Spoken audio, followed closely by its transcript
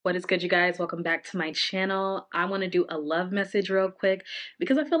What is good, you guys? Welcome back to my channel. I want to do a love message real quick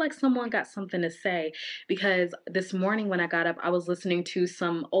because I feel like someone got something to say. Because this morning when I got up, I was listening to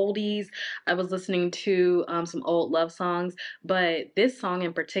some oldies. I was listening to some old love songs, but this song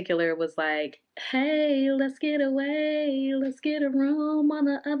in particular was like, hey, let's get away. Let's get a room on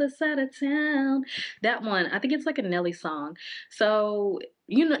the other side of town. That one, I think it's like a Nelly song. So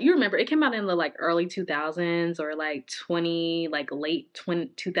you remember it came out in the like early 2000s or like 20 like late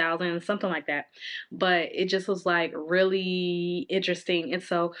 2000s, something like that, but it just was like really interesting. And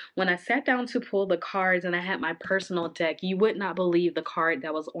so when I sat down to pull the cards and I had my personal deck, you would not believe the card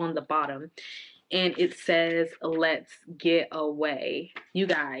that was on the bottom, and it says let's get away. You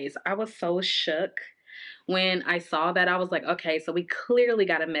guys, I was so shook when I saw that. I was like, okay, so we clearly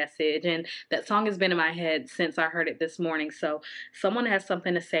got a message. And that song has been in my head since I heard it this morning. So someone has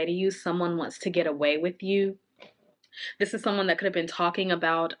something to say to you. Someone wants to get away with you. This is someone that could have been talking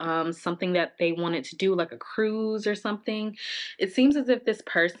about something that they wanted to do, like a cruise or something. It seems as if this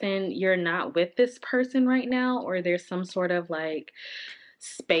person, you're not with this person right now, or there's some sort of like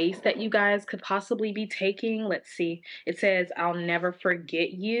space that you guys could possibly be taking. Let's see. It says, I'll never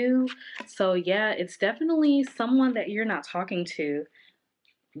forget you. So, yeah, it's definitely someone that you're not talking to.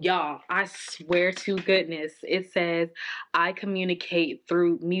 Y'all, I swear to goodness, it says I communicate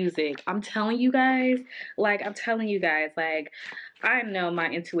through music. I'm telling you guys, like, I know my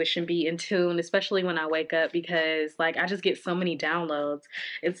intuition be in tune, especially when I wake up, because like I just get so many downloads.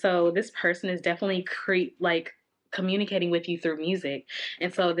 And so this person is definitely communicating with you through music.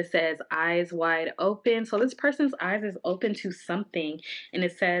 And so this says eyes wide open. So this person's eyes is open to something. And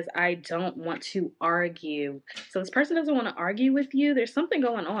it says, I don't want to argue. So this person doesn't want to argue with you. There's something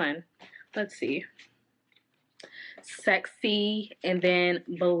going on. Let's see. Sexy and then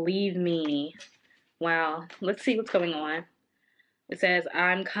believe me. Wow. Let's see what's going on. It says,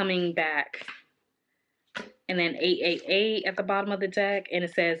 I'm coming back. And then 888 at the bottom of the deck, and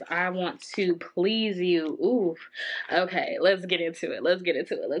it says, I want to please you. Ooh. Okay, let's get into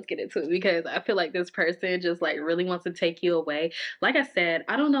it. Because I feel like this person just like really wants to take you away. Like I said,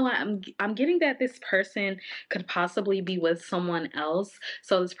 I don't know. I'm getting that this person could possibly be with someone else.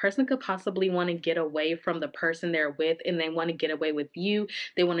 So this person could possibly want to get away from the person they're with, and they want to get away with you.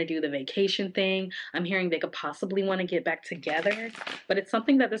 They want to do the vacation thing. I'm hearing they could possibly want to get back together, but it's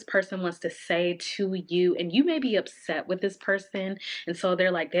something that this person wants to say to you, and you may be upset with this person. And so they're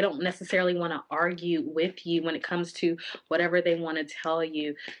like, they don't necessarily want to argue with you when it comes to whatever they want to tell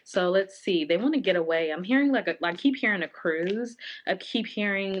you. So let's see. They want to get away. I'm hearing I keep hearing a cruise. I keep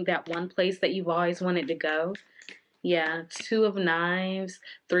hearing that one place that you've always wanted to go. Yeah, two of knives,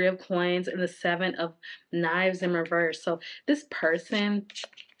 three of coins, and the seven of knives in reverse. So this person,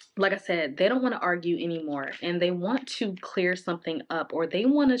 like I said, they don't want to argue anymore, and they want to clear something up, or they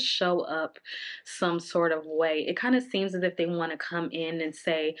want to show up some sort of way. It kind of seems as if they want to come in and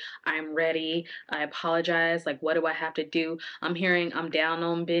say, I'm ready. I apologize. Like, what do I have to do? I'm hearing I'm down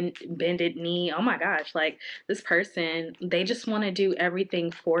on bended knee. Oh my gosh. Like this person, they just want to do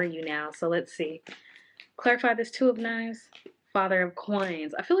everything for you now. So let's see. Clarify this two of knives. Father of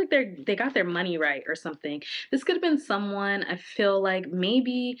coins. I feel like they got their money right or something. This could have been someone, I feel like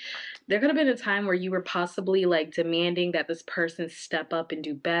maybe there could have been a time where you were possibly like demanding that this person step up and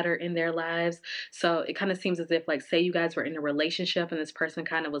do better in their lives. So it kind of seems as if, like, say you guys were in a relationship and this person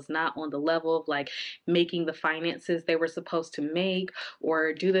kind of was not on the level of like making the finances they were supposed to make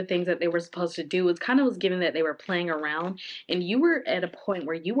or do the things that they were supposed to do. It kind of was given that they were playing around, and you were at a point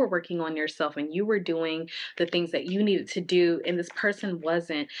where you were working on yourself and you were doing the things that you needed to do, and this person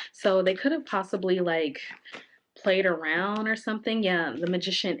wasn't. So they could have possibly like played around or something. Yeah, the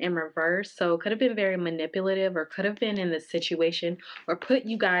magician in reverse. So it could have been very manipulative, or could have been in this situation, or put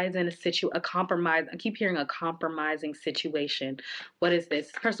you guys in a compromise. I keep hearing a compromising situation. What is this?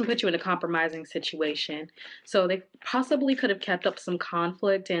 This person put you in a compromising situation. So they possibly could have kept up some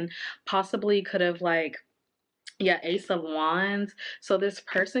conflict, and possibly could have like, yeah, Ace of Wands. So this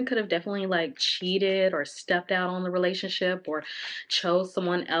person could have definitely like cheated or stepped out on the relationship, or chose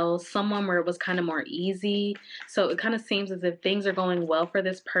someone else, someone where it was kind of more easy. So it kind of seems as if things are going well for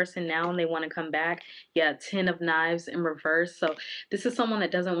this person now and they want to come back. Yeah, Ten of Knives in reverse. So this is someone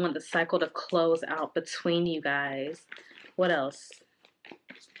that doesn't want the cycle to close out between you guys. What else?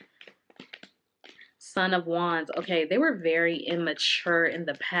 Son of Wands. Okay, they were very immature in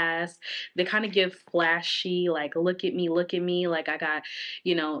the past. They kind of give flashy, like, look at me, like I got,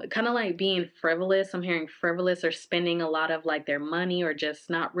 kind of like being frivolous. I'm hearing frivolous, or spending a lot of like their money, or just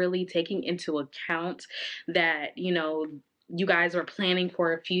not really taking into account that, you guys are planning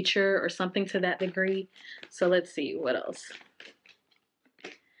for a future or something to that degree. So let's see what else.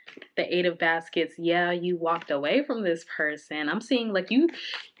 the Eight of Baskets, yeah, you walked away from this person. I'm seeing like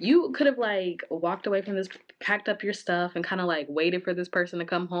you could have like walked away from this, packed up your stuff and kind of like waited for this person to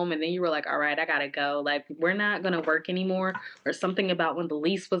come home, and then you were like, all right, I gotta go. Like, we're not gonna work anymore. Or something about when the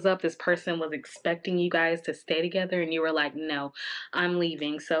lease was up, this person was expecting you guys to stay together, and you were like, no, I'm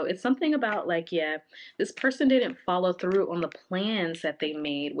leaving. So it's something about like, yeah, this person didn't follow through on the plans that they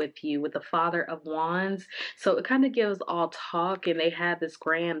made with you, with the Father of Wands. So it kind of gives all talk, and they had this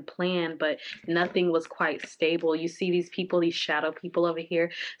grand plan, but nothing was quite stable. You see these people, these shadow people over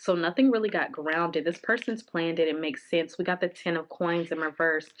here. So nothing really got grounded. This person's plan didn't make sense. We got the 10 of coins in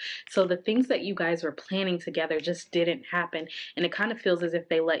reverse. So the things that you guys were planning together just didn't happen. And it kind of feels as if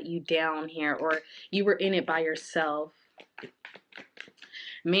they let you down here, or you were in it by yourself.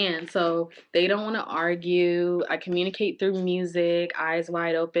 Man, so they don't want to argue. I communicate through music, eyes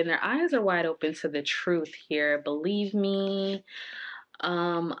wide open. Their eyes are wide open to the truth here. Believe me.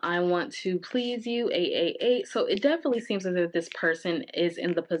 I want to please you, 888. So it definitely seems as if this person is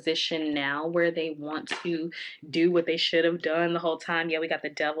in the position now where they want to do what they should have done the whole time. Yeah, we got the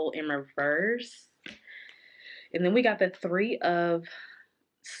Devil in reverse. And then we got the Three of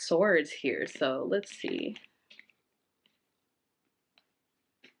Swords here. So let's see.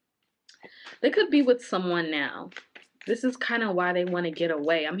 They could be with someone now. This is kind of why they want to get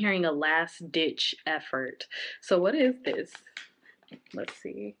away. I'm hearing a last ditch effort. So what is this? Let's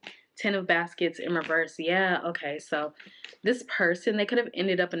see. 10 of Baskets in reverse. Yeah, okay. So this person, they could have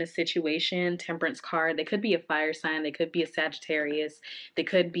ended up in a situation, Temperance card. They could be a fire sign. They could be a Sagittarius. They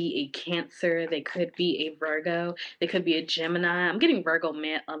could be a Cancer. They could be a Virgo. They could be a Gemini. I'm getting Virgo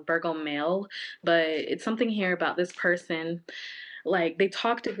male, but it's something here about this person. Like, they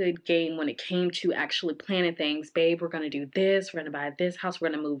talked a good game when it came to actually planning things. Babe, we're going to do this. We're going to buy this house. We're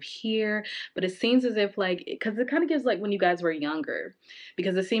going to move here. But it seems as if, like, because it kind of gives like when you guys were younger.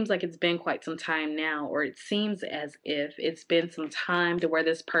 Because it seems like it's been quite some time now. Or it seems as if it's been some time to where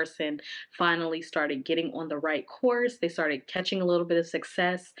this person finally started getting on the right course. They started catching a little bit of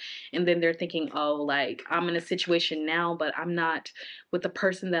success. And then they're thinking, oh, like, I'm in a situation now, but I'm not with the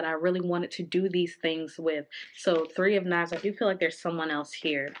person that I really wanted to do these things with. So Three of Knives, I do feel like there's someone else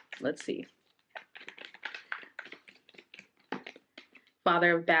here. Let's see.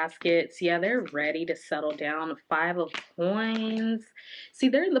 Father of Baskets. Yeah, they're ready to settle down. Five of Coins. See,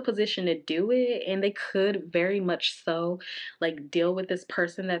 they're in the position to do it, and they could very much so, like, deal with this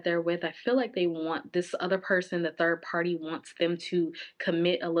person that they're with. I feel like they want this other person, the third party, wants them to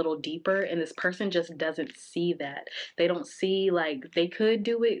commit a little deeper, and this person just doesn't see that. They don't see, like, they could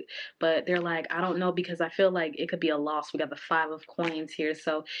do it, but they're like, I don't know, because I feel like it could be a loss. We got the Five of Coins here,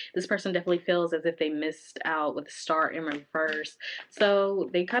 so this person definitely feels as if they missed out with the Star in reverse. So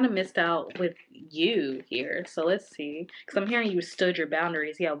they kind of missed out with you here. So let's see. Because I'm hearing you stood your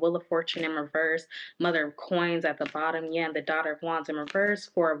boundaries. Yeah, Wheel of Fortune in reverse. Mother of Coins at the bottom. Yeah, and the Daughter of Wands in reverse.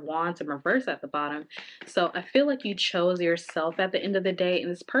 Four of Wands in reverse at the bottom. So I feel like you chose yourself at the end of the day. And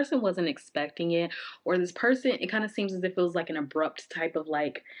this person wasn't expecting it. Or this person, it kind of seems as if it was like an abrupt type of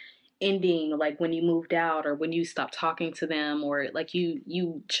like ending, like when you moved out or when you stopped talking to them, or like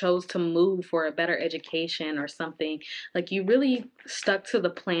you chose to move for a better education or something. Like, you really stuck to the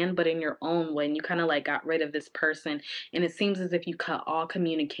plan, but in your own way, and you kind of like got rid of this person. And it seems as if you cut all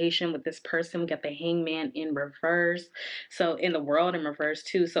communication with this person. We got the Hangman in reverse, so in the World in reverse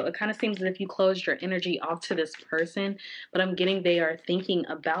too. So it kind of seems as if you closed your energy off to this person, but I'm getting they are thinking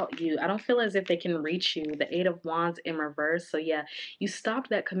about you. I don't feel as if they can reach you. The Eight of Wands in reverse. So yeah, you stopped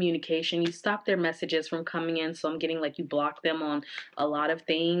that communication. You stopped their messages from coming in. So I'm getting like you blocked them on a lot of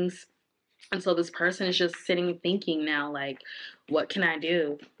things. And so this person is just sitting thinking now, like, what can I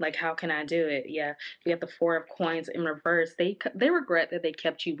do? Like, how can I do it? Yeah, we have the Four of Coins in reverse. They regret that they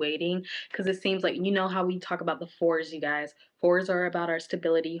kept you waiting, because it seems like, you know how we talk about the fours, you guys. Fours are about our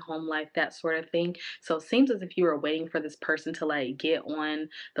stability, home life, that sort of thing. So it seems as if you were waiting for this person to like get on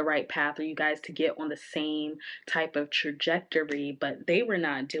the right path, or you guys to get on the same type of trajectory, but they were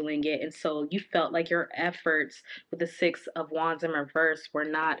not doing it. And so you felt like your efforts with the Six of Wands in reverse were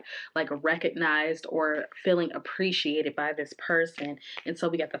not like recognized or feeling appreciated by this person. And so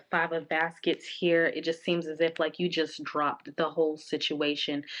we got the Five of Baskets here. It just seems as if like you just dropped the whole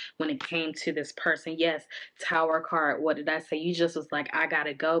situation when it came to this person. Yes, Tower card. What did I say? You just was like, I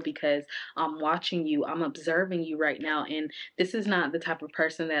gotta go because I'm watching you, I'm observing you right now, and this is not the type of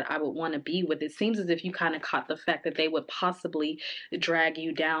person that I would want to be with. It seems as if you kind of caught the fact that they would possibly drag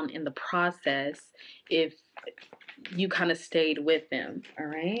you down in the process if you kind of stayed with them. All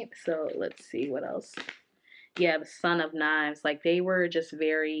right, so let's see what else. Yeah, the Son of Knives. Like, they were just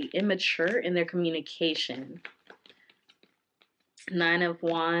very immature in their communication. Nine of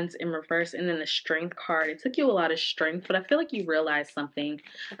Wands in reverse, and then the Strength card. It took you a lot of strength, but I feel like you realized something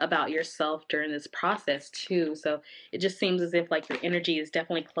about yourself during this process too. So it just seems as if like your energy is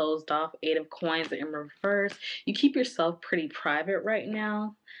definitely closed off. Eight of Coins in reverse. You keep yourself pretty private right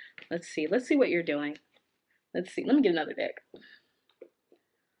now. Let's see. Let's see what you're doing. Let's see. Let me get another deck.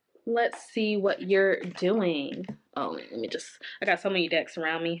 Let's see what you're doing. Oh, let me just. I got so many decks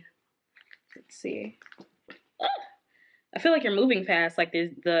around me. Let's see. I feel like you're moving fast. Like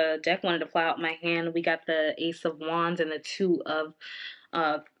the deck wanted to fly out my hand. We got the Ace of Wands and the Two of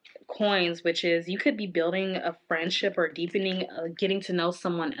uh, Coins, which is you could be building a friendship or deepening, getting to know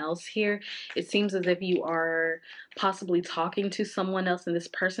someone else here. It seems as if you are possibly talking to someone else, and this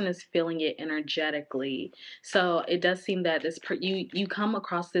person is feeling it energetically. So it does seem that you come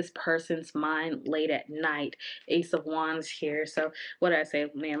across this person's mind late at night. Ace of Wands here. So what did I say?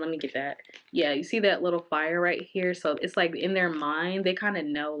 Man, let me get that. Yeah, you see that little fire right here. So it's like in their mind, they kind of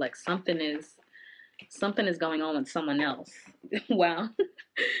know like something is going on with someone else. Wow.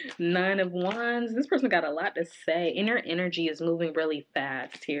 Nine of Wands. This person got a lot to say. Inner energy is moving really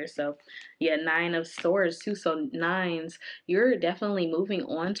fast here. So, yeah, Nine of Swords too. So, nines, you're definitely moving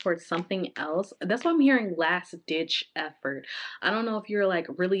on towards something else. That's why I'm hearing last ditch effort. I don't know if you're like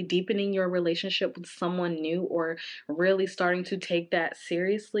really deepening your relationship with someone new or really starting to take that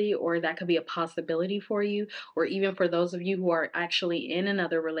seriously, or that could be a possibility for you, or even for those of you who are actually in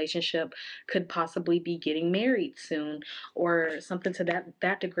another relationship, could possibly be getting married soon or something to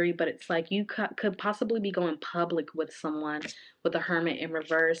that degree. But it's like you could possibly be going public with someone with a Hermit in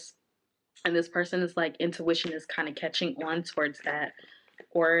reverse, and this person is like intuition is kind of catching on towards that,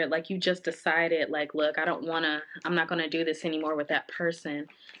 or like you just decided like, look, I'm not going to do this anymore with that person.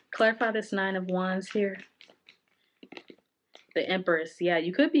 Clarify this Nine of Wands here. The Empress, yeah,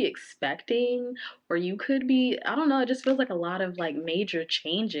 you could be expecting, or you could be, I don't know, it just feels like a lot of like major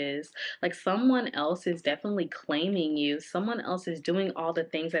changes. Like someone else is definitely claiming you. Someone else is doing all the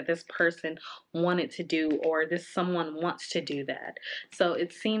things that this person wanted to do, or this someone wants to do that. So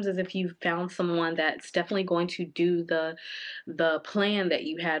it seems as if you found someone that's definitely going to do the plan that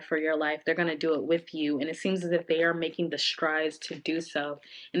you had for your life. They're going to do it with you, and it seems as if they are making the strides to do so.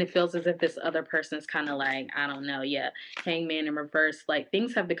 And it feels as if this other person's kind of like, I don't know, yeah, Hangman in reverse. Like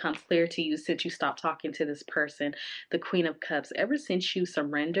things have become clear to you since you stopped talking to this person. The Queen of Cups. Ever since you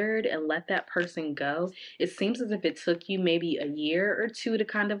surrendered and let that person go, it seems as if it took you maybe a year or two to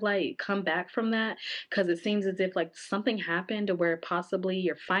kind of like come back from that, because it seems as if like something happened to where possibly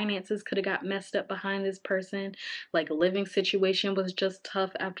your finances could have got messed up behind this person. Like living situation was just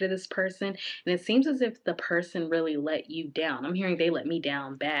tough after this person, and it seems as if the person really let you down. I'm hearing they let me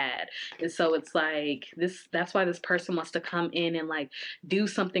down bad. And so it's like that's why this person wants to come in and like do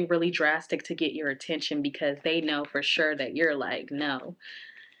something really drastic to get your attention, because they know for sure that you're like, no.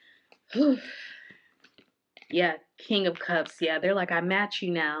 Yeah, King of Cups. Yeah, they're like, I match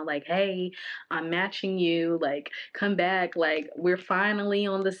you now. Like, hey, I'm matching you. Like, come back. Like, we're finally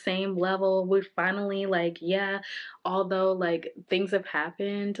on the same level. We're finally like, yeah, although like things have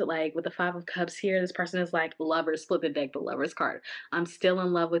happened, like with the Five of Cups here, this person is like, lovers, flip the deck, the lovers card. I'm still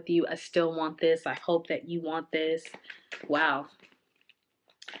in love with you. I still want this. I hope that you want this. Wow.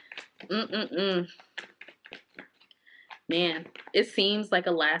 Mm-mm-mm. Man, it seems like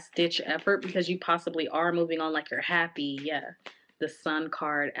a last ditch effort because you possibly are moving on like you're happy. Yeah. The Sun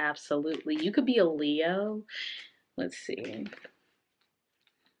card, absolutely. You could be a Leo. Let's see.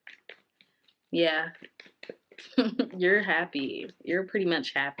 Yeah. You're happy. You're pretty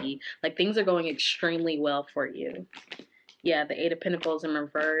much happy. Like things are going extremely well for you. Yeah, the Eight of Pentacles in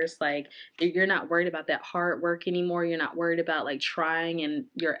reverse. Like you're not worried about that hard work anymore. You're not worried about like trying and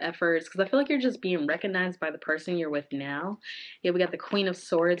your efforts, because I feel like you're just being recognized by the person you're with now. Yeah, we got the Queen of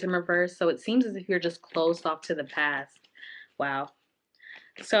Swords in reverse. So it seems as if you're just closed off to the past. Wow.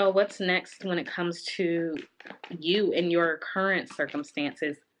 So what's next when it comes to you and your current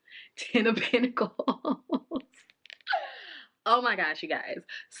circumstances? Ten of Pentacles. Oh my gosh, you guys.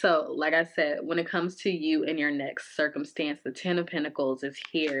 So, like I said, when it comes to you and your next circumstance, the Ten of Pentacles is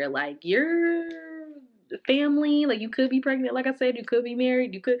here. Like, your family, like, you could be pregnant, like I said, you could be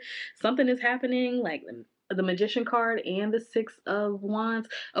married, something is happening, like, the Magician card and the Six of Wands.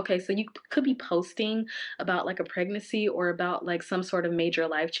 Okay, so you could be posting about, like, a pregnancy or about, like, some sort of major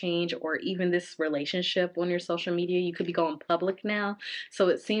life change or even this relationship on your social media. You could be going public now. So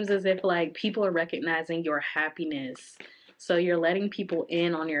it seems as if, like, people are recognizing your happiness, so you're letting people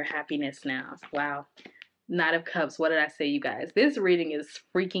in on your happiness now. Wow. Knight of Cups. What did I say, you guys? This reading is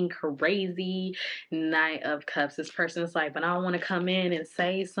freaking crazy. Knight of Cups. This person is like, but I don't want to come in and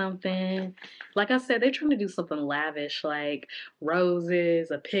say something. Like I said, they're trying to do something lavish, like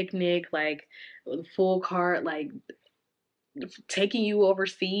roses, a picnic, like full cart, like taking you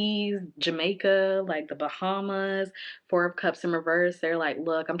overseas, Jamaica, like the Bahamas. Four of Cups in reverse. They're like,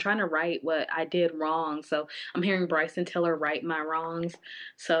 look, I'm trying to right what I did wrong. So I'm hearing Bryson Tiller right my wrongs.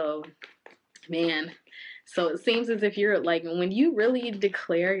 So, man. So it seems as if you're like, when you really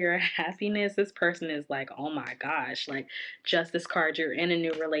declare your happiness, this person is like, oh my gosh, like Justice card, you're in a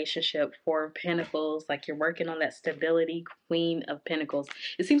new relationship. Four of Pentacles, like you're working on that stability. Queen of Pentacles.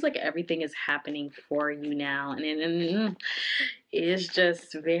 It seems like everything is happening for you now. And it's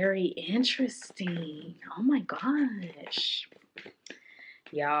just very interesting. Oh my gosh.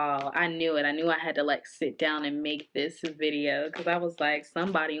 Y'all, I knew it. I knew I had to like sit down and make this video because I was like,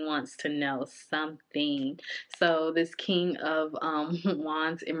 somebody wants to know something. So this King of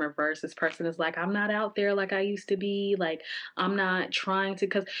Wands in reverse, this person is like, I'm not out there like I used to be. Like, I'm not trying to,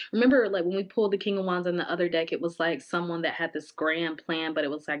 because remember, like when we pulled the King of Wands in the other deck, it was like someone that had this grand plan, but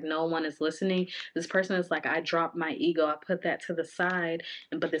it was like no one is listening. This person is like, I dropped my ego. I put that to the side.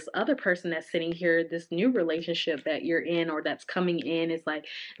 But this other person that's sitting here, this new relationship that you're in or that's coming in is like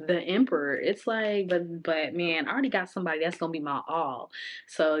the Emperor. It's like, but man, I already got somebody that's gonna be my all.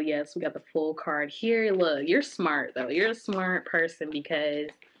 So yes, we got the full card here. Look, you're smart though. You're a smart person because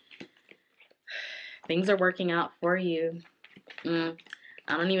things are working out for you. I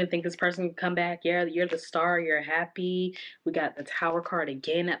don't even think this person can come back. Yeah, you're the star. You're happy. We got the Tower card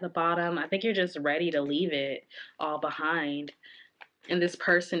again at the bottom. I think you're just ready to leave it all behind. And this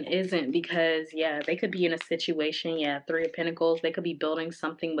person isn't because, yeah, they could be in a situation, yeah, Three of Pentacles. They could be building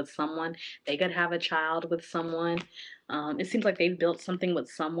something with someone. They could have a child with someone. It seems like they've built something with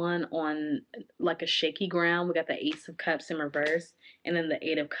someone on like a shaky ground. We got the Ace of Cups in reverse and then the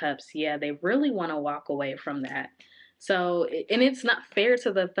Eight of Cups. Yeah, they really want to walk away from that. So, and it's not fair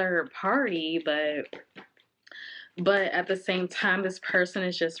to the third party, but at the same time, this person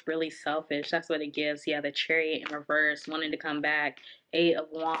is just really selfish. That's what it gives. Yeah, the Chariot in reverse, wanting to come back. Eight of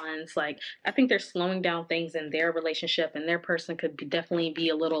Wands. Like, I think they're slowing down things in their relationship, and their person could definitely be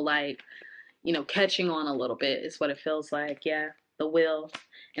a little like, you know, catching on a little bit is what it feels like. Yeah, the Will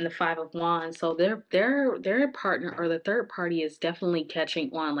and the Five of Wands. So their partner or the third party is definitely catching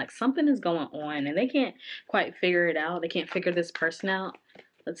on. Like something is going on, and they can't quite figure it out. They can't figure this person out.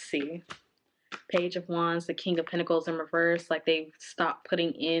 Let's see. Page of Wands, the King of Pentacles in reverse, like they stopped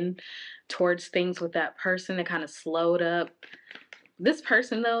putting in towards things with that person. They kind of slowed up. This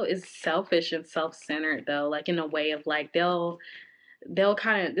person though is selfish and self-centered though, like in a way of like they'll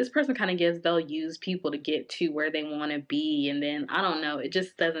kind of, this person kind of gives, they'll use people to get to where they want to be. And then I don't know, it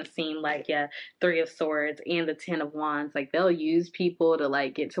just doesn't seem like, yeah, Three of Swords and the Ten of Wands, like they'll use people to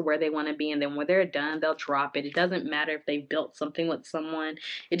like get to where they want to be, and then when they're done they'll drop it. It doesn't matter if they built something with someone.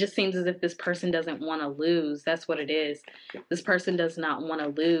 It just seems as if this person doesn't want to lose. That's what it is. This person does not want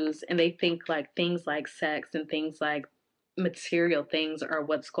to lose, and they think like things like sex and things like material things are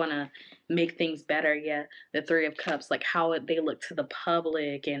what's gonna make things better. Yeah, the Three of Cups, like how they look to the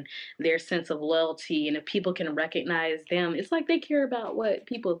public and their sense of loyalty, and if people can recognize them, it's like they care about what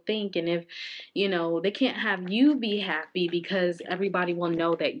people think. And if, you know, they can't have you be happy because everybody will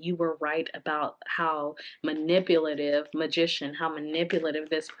know that you were right about how manipulative, magician, how manipulative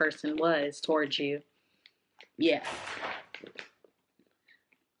this person was towards you. Yeah,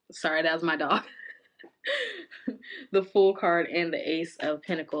 sorry, that was my dog. The Fool card and the Ace of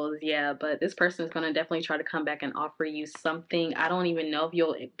Pentacles. Yeah, but this person is going to definitely try to come back and offer you something. I don't even know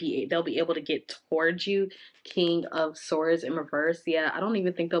if they'll be able to get towards you. King of Swords in reverse. Yeah, I don't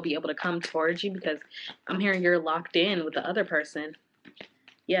even think they'll be able to come towards you because I'm hearing you're locked in with the other person.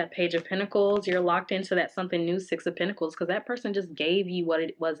 Yeah, Page of Pentacles, you're locked into that something new, Six of Pentacles, because that person just gave you what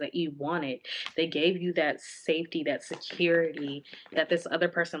it was that you wanted. They gave you that safety, that security that this other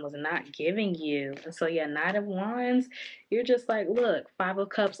person was not giving you. And so, yeah, Knight of Wands, you're just like, look, Five of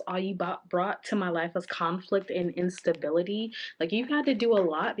Cups, all you brought to my life was conflict and instability. Like, you've had to do a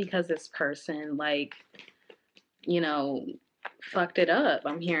lot because this person, like, you know, fucked it up,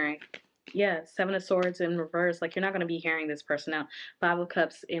 I'm hearing. Yeah, Seven of Swords in reverse. Like, you're not going to be hearing this person out. Five of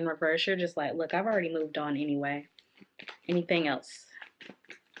Cups in reverse. You're just like, look, I've already moved on anyway. Anything else?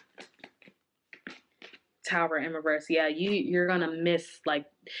 Tower in reverse. Yeah, you're gonna miss, like,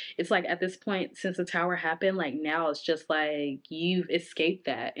 it's like at this point, since the tower happened, like now it's just like you've escaped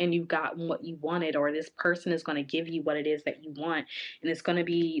that and you've gotten what you wanted, or this person is gonna give you what it is that you want, and it's gonna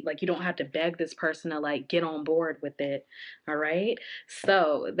be like you don't have to beg this person to like get on board with it. All right.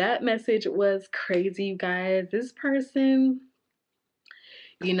 So that message was crazy, you guys. This person,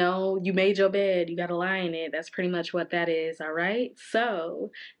 you know, you made your bed, you got to lie in it. That's pretty much what that is. All right. So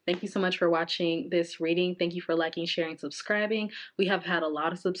thank you so much for watching this reading. Thank you for liking, sharing, subscribing. We have had a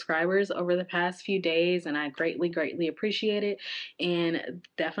lot of subscribers over the past few days, and I greatly, greatly appreciate it. And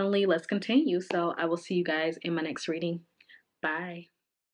definitely let's continue. So I will see you guys in my next reading. Bye.